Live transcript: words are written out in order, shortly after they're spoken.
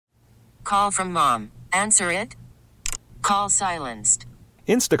call from mom. Answer it. Call silenced.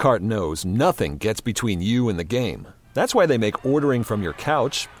 Instacart knows nothing gets between you and the game. That's why they make ordering from your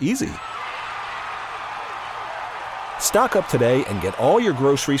couch easy. Stock up today and get all your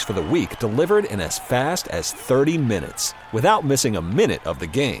groceries for the week delivered in as fast as 30 minutes without missing a minute of the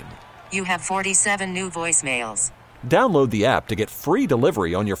game. You have 47 new voicemails. Download the app to get free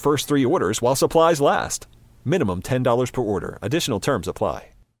delivery on your first 3 orders while supplies last. Minimum $10 per order. Additional terms apply.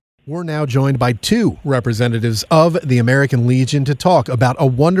 We're now joined by 2 representatives of the American Legion to talk about a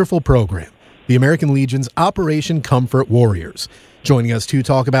wonderful program, the American Legion's Operation Comfort Warriors. Joining us to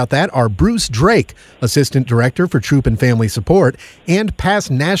talk about that are Bruce Drake, Assistant Director for Troop and Family Support, and past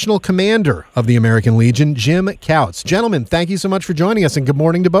National Commander of the American Legion, Jim Kautz. Gentlemen, thank you so much for joining us, and good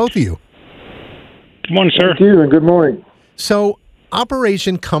morning to both of you. Good morning, sir. Thank you, and good morning. So,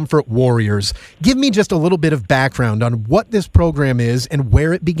 Operation Comfort Warriors, give me just a little bit of background on what this program is and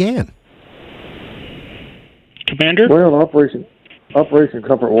where it began. Commander? Well, Operation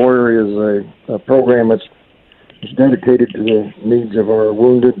Comfort Warrior is a program that's dedicated to the needs of our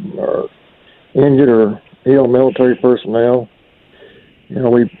wounded, our injured or ill military personnel. You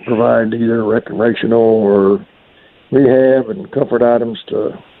know, we provide either recreational or rehab and comfort items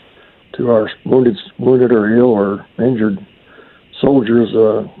to our wounded or ill or injured soldiers.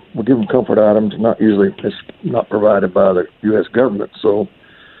 We give them comfort items. It's not provided by the U.S. government. So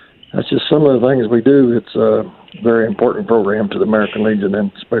that's just some of the things we do. It's a very important program to the American Legion,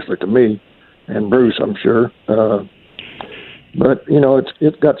 and especially to me and Bruce, I'm sure. But, you know,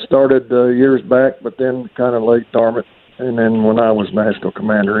 it got started years back, but then kind of late dormant. And then when I was National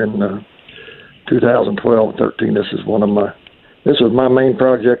Commander in 2012-13, this was my main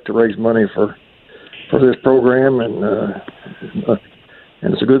project to raise money for this program, and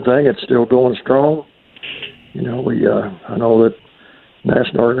it's a good thing. It's still going strong. You know, I know that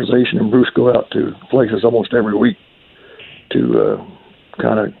national organization and Bruce go out to places almost every week to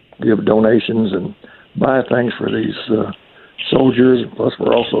kind of give donations and buy things for these soldiers. Plus,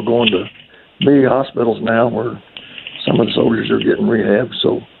 we're also going to big hospitals now where some of the soldiers are getting rehab.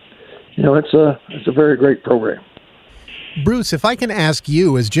 So, you know, it's a very great program. Bruce, if I can ask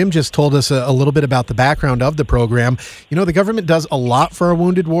you, as Jim just told us a little bit about the background of the program, you know, the government does a lot for our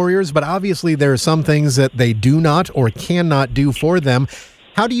wounded warriors, but obviously there are some things that they do not or cannot do for them.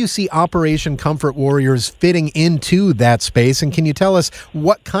 How do you see Operation Comfort Warriors fitting into that space? And can you tell us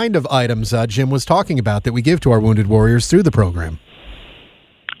what kind of items Jim was talking about that we give to our wounded warriors through the program?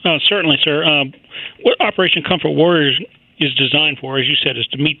 Certainly, sir. What Operation Comfort Warriors is designed for, as you said, is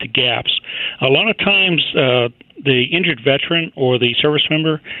to meet the gaps. A lot of times, the injured veteran or the service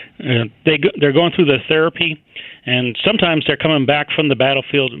member, they're going through the therapy, and sometimes they're coming back from the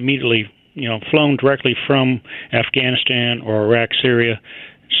battlefield immediately, you know, flown directly from Afghanistan or Iraq, Syria,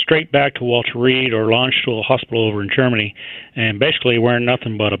 straight back to Walter Reed or launched to a hospital over in Germany, and basically wearing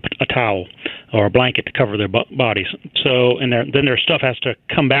nothing but a towel or a blanket to cover their bodies. So, and then their stuff has to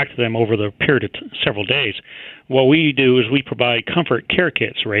come back to them over the period of several days. What we do is we provide comfort care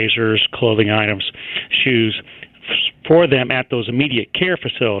kits, razors, clothing items, shoes, for them at those immediate care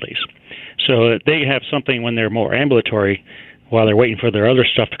facilities, so that they have something when they're more ambulatory, while they're waiting for their other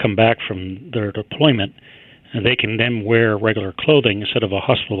stuff to come back from their deployment, and they can then wear regular clothing instead of a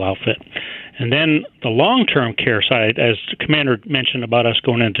hospital outfit. And then the long-term care side, as the commander mentioned about us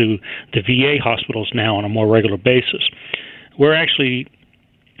going into the VA hospitals now on a more regular basis, we're actually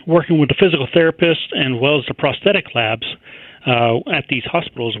working with the physical therapist and well as the prosthetic labs at these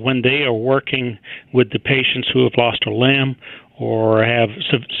hospitals when they are working with the patients who have lost a limb or have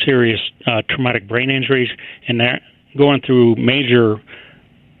serious traumatic brain injuries, and they're going through major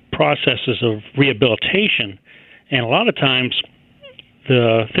processes of rehabilitation. And a lot of times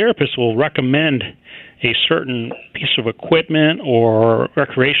the therapist will recommend a certain piece of equipment or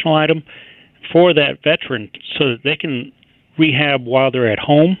recreational item for that veteran so that they can rehab while they're at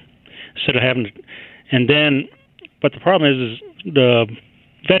home instead of having to, and then, but the problem is the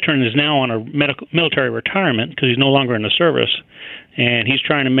veteran is now on a military retirement because he's no longer in the service, and he's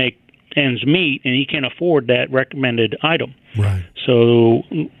trying to make ends meet, and he can't afford that recommended item. Right. So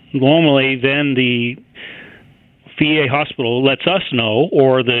normally then the VA hospital lets us know,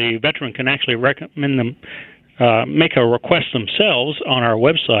 or the veteran can actually recommend them, make a request themselves on our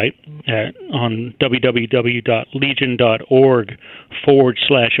website on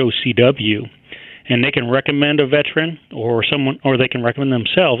www.legion.org/OCW, and they can recommend a veteran or someone, or they can recommend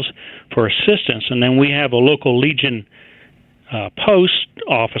themselves for assistance. And then we have a local Legion post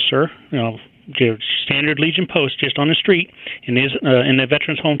officer, you know, standard Legion post just on the street in the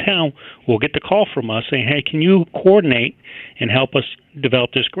veteran's hometown will get the call from us saying, hey, can you coordinate and help us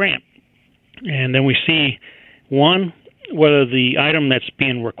develop this grant? And then we see, one, whether the item that's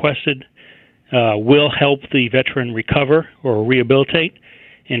being requested will help the veteran recover or rehabilitate,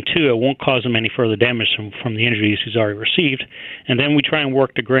 and two, it won't cause him any further damage from the injuries he's already received. And then we try and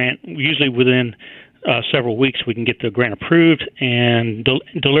work the grant. Usually within several weeks, we can get the grant approved and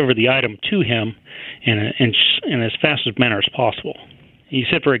deliver the item to him in as fast a manner as possible. You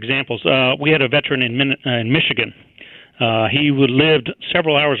said, for examples, we had a veteran in Michigan. He lived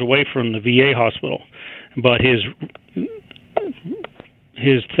several hours away from the VA hospital, but his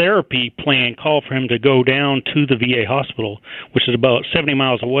therapy plan called for him to go down to the VA hospital, which is about 70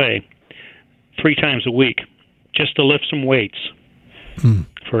 miles away, 3 times a week, just to lift some weights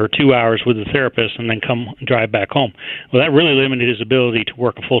for 2 hours with the therapist and then drive back home. Well, that really limited his ability to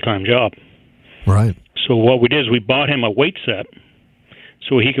work a full-time job. Right. So what we did is we bought him a weight set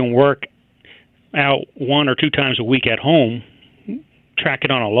so he can work out 1 or 2 times a week at home, track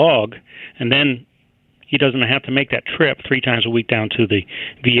it on a log, and then he doesn't have to make that trip 3 times a week down to the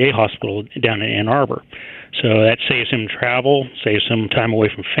VA hospital down in Ann Arbor. So that saves him travel, saves him time away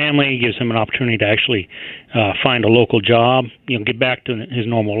from family, gives him an opportunity to actually find a local job, get back to his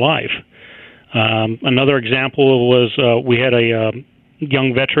normal life. Another example was we had a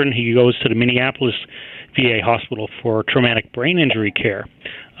young veteran. He goes to the Minneapolis VA hospital for traumatic brain injury care.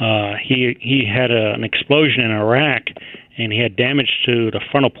 He had an explosion in Iraq, and he had damage to the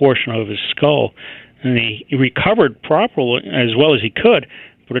frontal portion of his skull. And he recovered properly as well as he could,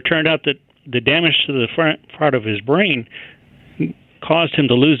 but it turned out that the damage to the front part of his brain caused him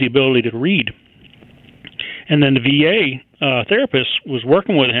to lose the ability to read. And then the VA therapist was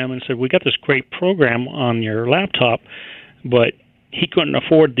working with him and said, "We got this great program on your laptop," but he couldn't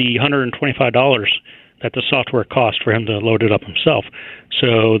afford the $125 that the software cost for him to load it up himself.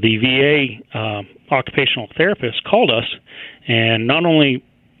 So the VA occupational therapist called us, and not only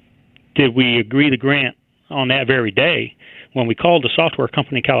did we agree the grant on that very day, when we called the software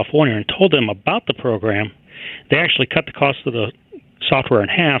company in California and told them about the program, they actually cut the cost of the software in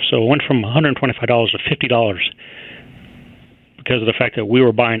half, so it went from $125 to $50 because of the fact that we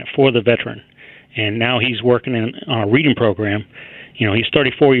were buying it for the veteran. And now he's working on a reading program. He's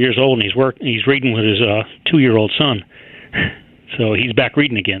 34 years old, and he's reading with his 2-year-old son. So he's back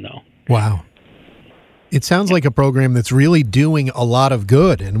reading again, though. Wow. It sounds like a program that's really doing a lot of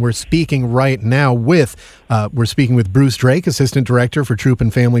good, and we're speaking right now with Bruce Drake, Assistant Director for Troop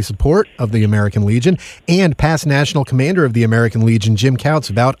and Family Support of the American Legion, and past National Commander of the American Legion, Jim Kautz,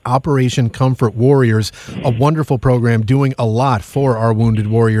 about Operation Comfort Warriors, a wonderful program doing a lot for our wounded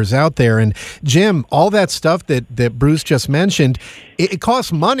warriors out there. And Jim, all that stuff that Bruce just mentioned, it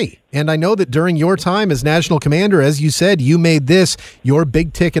costs money. And I know that during your time as National Commander, as you said, you made this your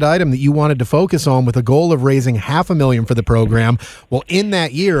big ticket item that you wanted to focus on with a goal of raising $500,000 for the program. Well, in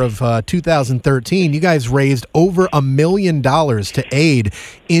that year of 2013, you guys raised over $1 million to aid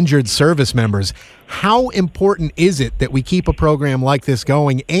injured service members. How important is it that we keep a program like this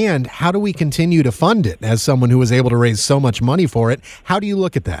going, and how do we continue to fund it? As someone who was able to raise so much money for it, how do you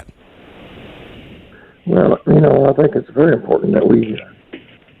look at that? Well, I think it's very important that we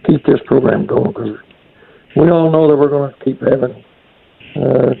keep this program going, because we all know that we're going to keep having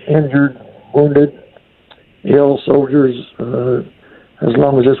injured, wounded, ill soldiers as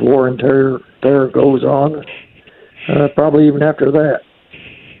long as this war and terror goes on, probably even after that.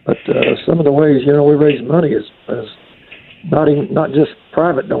 But some of the ways, we raise money is not just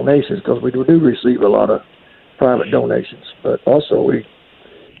private donations, because we do receive a lot of private donations, but also we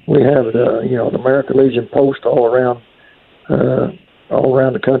have the American Legion post all around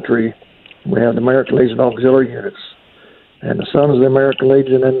the country. We have the American Legion Auxiliary Units and the Sons of the American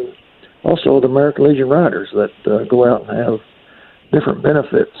Legion, and also the American Legion Riders that go out and have different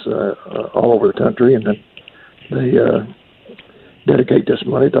benefits all over the country, and then they dedicate this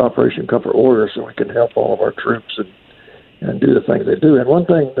money to Operation Comfort Warrior so we can help all of our troops and do the things they do. And one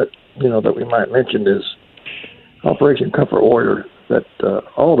thing that that we might mention is Operation Comfort Warrior, that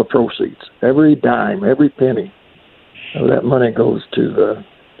all the proceeds, every dime, every penny of that money goes to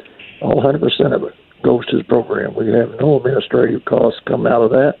all 100% of it goes to the program. We have no administrative costs come out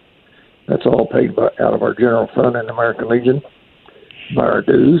of that. That's all paid out of our general fund in the American Legion by our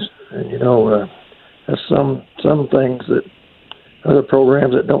dues. And there's some things that other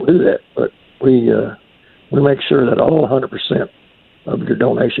programs that don't do that, but we make sure that all 100% of your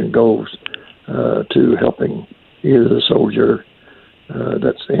donation goes to helping either the soldier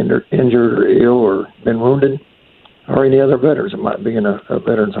that's injured or ill or been wounded, or any other veterans that might be in a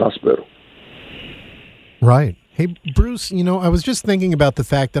veterans hospital. Right. Hey, Bruce, I was just thinking about the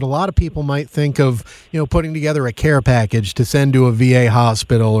fact that a lot of people might think of, putting together a care package to send to a VA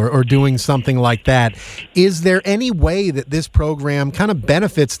hospital or doing something like that. Is there any way that this program kind of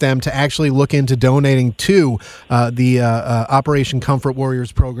benefits them to actually look into donating to the Operation Comfort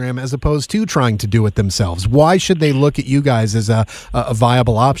Warriors program as opposed to trying to do it themselves? Why should they look at you guys as a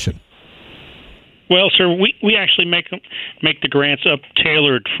viable option? Well, sir, we actually make the grants up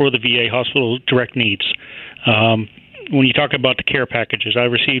tailored for the VA hospital direct needs. When you talk about the care packages, I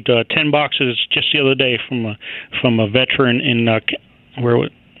received 10 boxes just the other day from a veteran in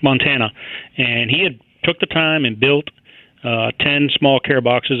Montana, and he had took the time and built 10 small care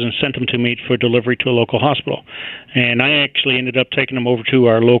boxes and sent them to me for delivery to a local hospital. And I actually ended up taking them over to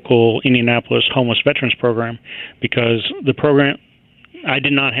our local Indianapolis Homeless Veterans Program because the program, I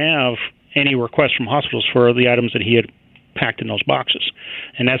did not have any requests from hospitals for the items that he had packed in those boxes.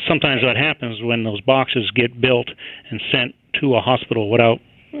 And that's sometimes what happens when those boxes get built and sent to a hospital without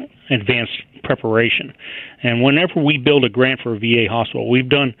advanced preparation. And whenever we build a grant for a VA hospital, we've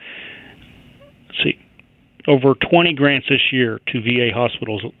done, over 20 grants this year to VA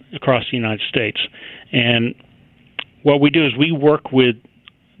hospitals across the United States. And what we do is we work with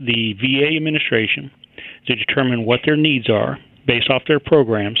the VA administration to determine what their needs are based off their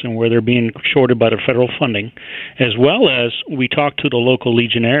programs and where they're being shorted by the federal funding, as well as we talk to the local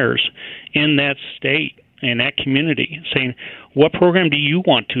Legionnaires in that state and that community saying, what program do you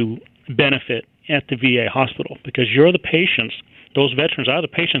want to benefit at the VA hospital? Because you're the patients. Those veterans are the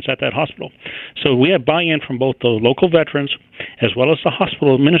patients at that hospital. So we have buy-in from both the local veterans as well as the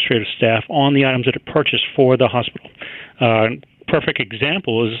hospital administrative staff on the items that are purchased for the hospital. Perfect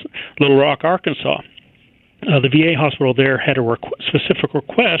example is Little Rock, Arkansas. The VA hospital there had a specific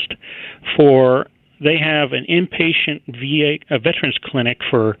request for, they have an inpatient veterans clinic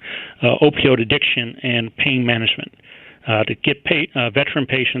for opioid addiction and pain management to get veteran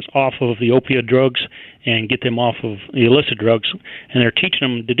patients off of the opioid drugs and get them off of the illicit drugs. And they're teaching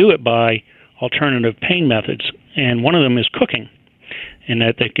them to do it by alternative pain methods. And one of them is cooking, and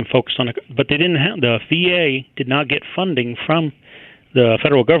that they can focus on it. But they didn't have, the VA did not get funding from the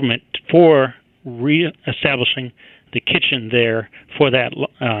federal government for reestablishing the kitchen there for that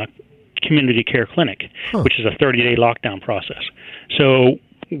community care clinic, which is a 30-day lockdown process. So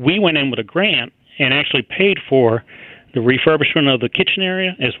we went in with a grant and actually paid for the refurbishment of the kitchen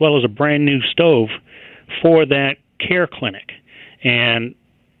area as well as a brand new stove for that care clinic. And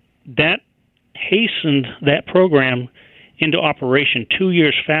that hastened that program into operation 2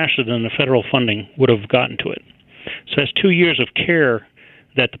 years faster than the federal funding would have gotten to it. So that's 2 years of care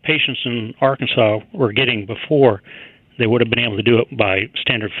that the patients in Arkansas were getting before they would have been able to do it by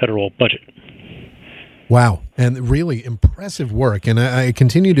standard federal budget. Wow, and really impressive work. And I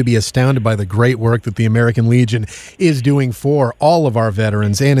continue to be astounded by the great work that the American Legion is doing for all of our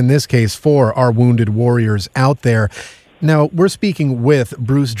veterans, and in this case, for our wounded warriors out there. Now, we're speaking with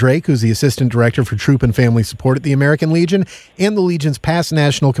Bruce Drake, who's the Assistant Director for Troop and Family Support at the American Legion, and the Legion's past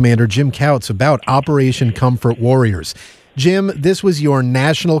National Commander, Jim Kautz, about Operation Comfort Warriors. Jim, this was your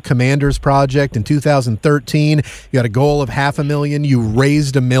National Commanders Project in 2013. You had a goal of $500,000. You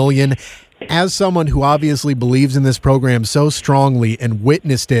raised $1 million. As someone who obviously believes in this program so strongly and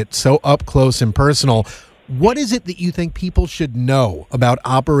witnessed it so up close and personal, what is it that you think people should know about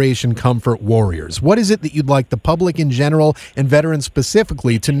Operation Comfort Warriors? What is it that you'd like the public in general and veterans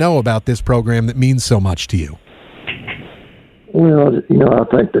specifically to know about this program that means so much to you? Well, I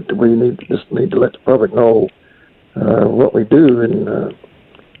think that we need to let the public know what we do, and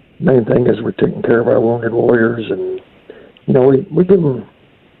main thing is we're taking care of our wounded warriors, and we give them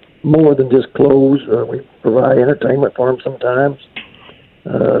more than just clothes. We provide entertainment for them sometimes.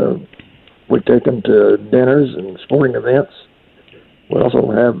 We take them to dinners and sporting events. We also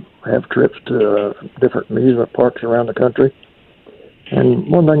have trips to different amusement parks around the country.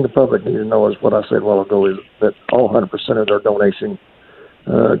 And one thing the public needs to know is what I said a while ago, is that all 100% of their donation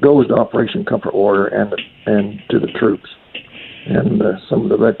goes to Operation Comfort Warrior and to the troops and some of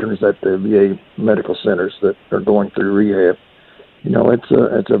the veterans at the VA medical centers that are going through rehab.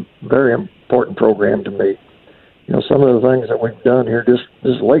 It's a very important program to me. Some of the things that we've done here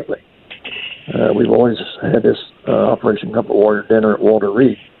just lately, we've always had this Operation Comfort Warrior dinner at Walter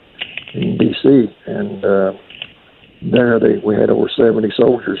Reed in D.C., and there we had over 70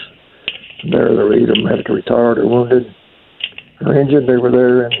 soldiers there. They were either medically retired or wounded or injured. They were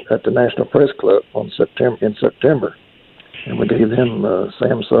there at the National Press Club in September, and we gave them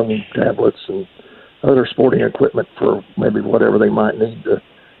Samsung tablets and other sporting equipment for maybe whatever they might need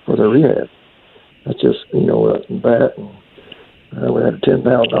for their rehab. That's just, that. And we had a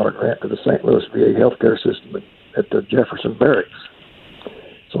 $10,000 grant to the St. Louis VA healthcare system at the Jefferson Barracks.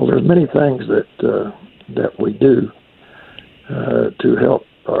 So there's many things that we do to help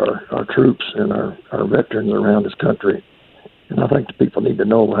our troops and our veterans around this country. And I think the people need to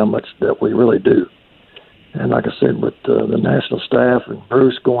know how much that we really do. And like I said, with the national staff and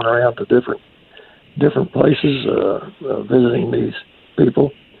Bruce going around to different places, visiting these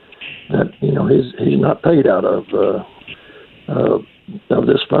people, that he's not paid out of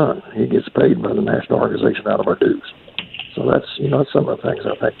this fund. He gets paid by the national organization out of our dues. So that's some of the things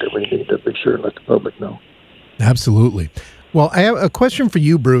I think that we need to be sure and let the public know. Absolutely. Well, I have a question for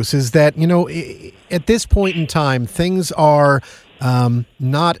you, Bruce, is that, at this point in time, things are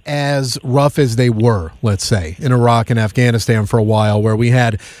not as rough as they were, let's say, in Iraq and Afghanistan for a while, where we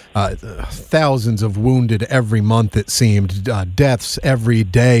had thousands of wounded every month, it seemed, deaths every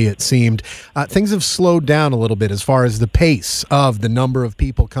day, it seemed. Things have slowed down a little bit as far as the pace of the number of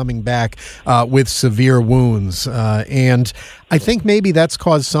people coming back with severe wounds. And I think maybe that's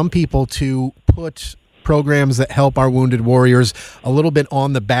caused some people to put programs that help our wounded warriors a little bit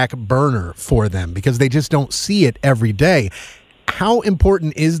on the back burner for them because they just don't see it every day. How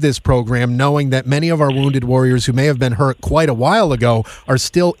important is this program, knowing that many of our wounded warriors who may have been hurt quite a while ago are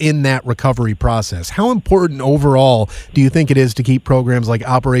still in that recovery process? How important overall do you think it is to keep programs like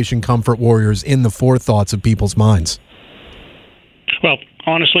Operation Comfort Warriors in the forethoughts of people's minds? Well,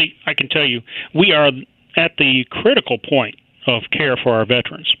 honestly, I can tell you, we are at the critical point of care for our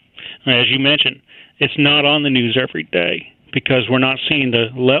veterans. As you mentioned, it's not on the news every day because we're not seeing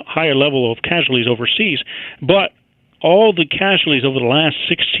the higher level of casualties overseas. But all the casualties over the last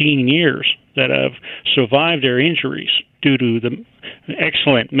 16 years that have survived their injuries due to the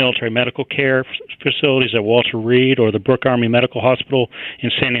excellent military medical care facilities at Walter Reed or the Brooke Army Medical Hospital in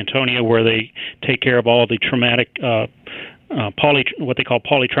San Antonio, where they take care of all the traumatic what they call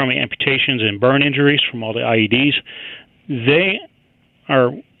polytraumatic amputations and burn injuries from all the IEDs, they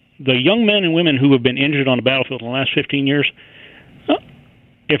are the young men and women who have been injured on the battlefield in the last 15 years.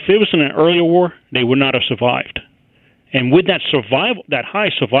 If it was in an earlier war, they would not have survived. And with that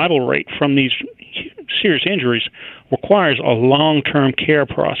high survival rate from these serious injuries requires a long-term care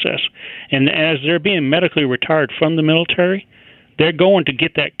process. And as they're being medically retired from the military, they're going to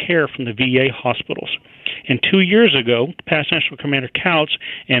get that care from the VA hospitals. And 2 years ago, past National Commander Couts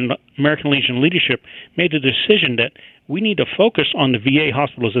and American Legion leadership made the decision that we need to focus on the VA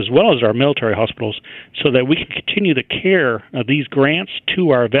hospitals as well as our military hospitals so that we can continue the care of these grants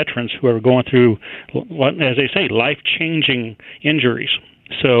to our veterans who are going through, as they say, life-changing injuries.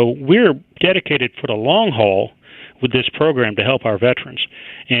 So we're dedicated for the long haul with this program to help our veterans.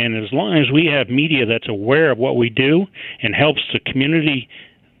 And as long as we have media that's aware of what we do and helps the community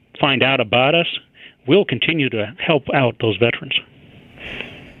find out about us, we'll continue to help out those veterans.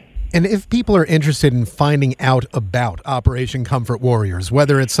 And if people are interested in finding out about Operation Comfort Warriors,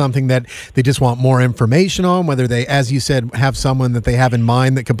 whether it's something that they just want more information on, whether they, as you said, have someone that they have in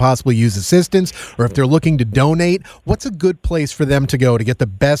mind that could possibly use assistance, or if they're looking to donate, what's a good place for them to go to get the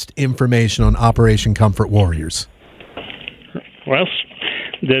best information on Operation Comfort Warriors? Well,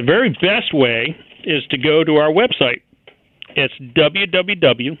 the very best way is to go to our website. It's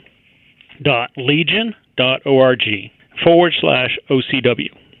www.legion.org/OCW.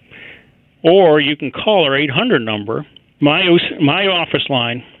 Or you can call our 800 number. My office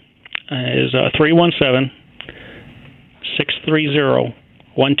line is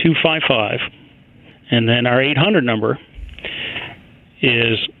 317-630-1255. And then our 800 number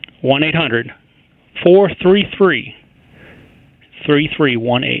is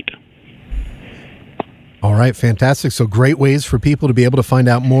 1-800-433-3318. All right, fantastic. So great ways for people to be able to find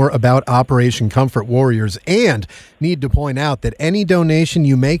out more about Operation Comfort Warriors. And need to point out that any donation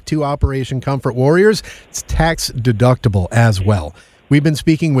you make to Operation Comfort Warriors, it's tax deductible as well. We've been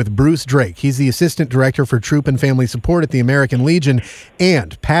speaking with Bruce Drake. He's the Assistant Director for Troop and Family Support at the American Legion,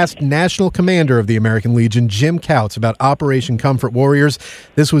 and past National Commander of the American Legion, Jim Couts, about Operation Comfort Warriors.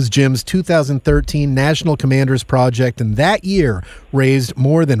 This was Jim's 2013 National Commanders Project, and that year raised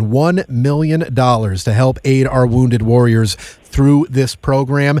more than $1 million to help aid our wounded warriors through this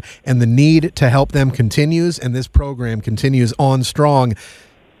program. And the need to help them continues, and this program continues on strong.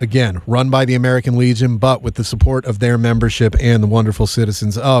 Again, run by the American Legion, but with the support of their membership and the wonderful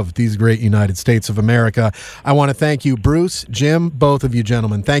citizens of these great United States of America. I want to thank you, Bruce, Jim, both of you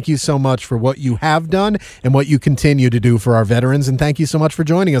gentlemen. Thank you so much for what you have done and what you continue to do for our veterans. And thank you so much for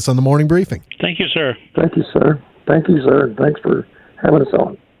joining us on the morning briefing. Thank you, sir. Thank you, sir. Thank you, sir. Thanks for having us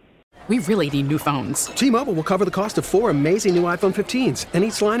on. We really need new phones. T-Mobile will cover the cost of 4 amazing new iPhone 15s, and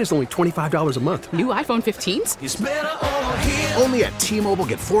each line is only $25 a month. New iPhone 15s? It's better over here. Only at T-Mobile,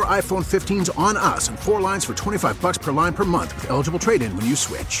 get 4 iPhone 15s on us and 4 lines for $25 per line per month with eligible trade-in when you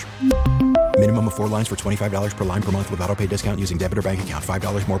switch. Minimum of 4 lines for $25 per line per month with autopay discount using debit or bank account.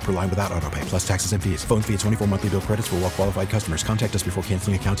 $5 more per line without autopay, plus taxes and fees. Phone fee at 24 monthly bill credits for well-qualified customers. Contact us before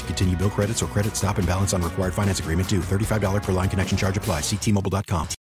canceling account to continue bill credits or credit stop and balance on required finance agreement due. $35 per line connection charge applies. See T-Mobile.com.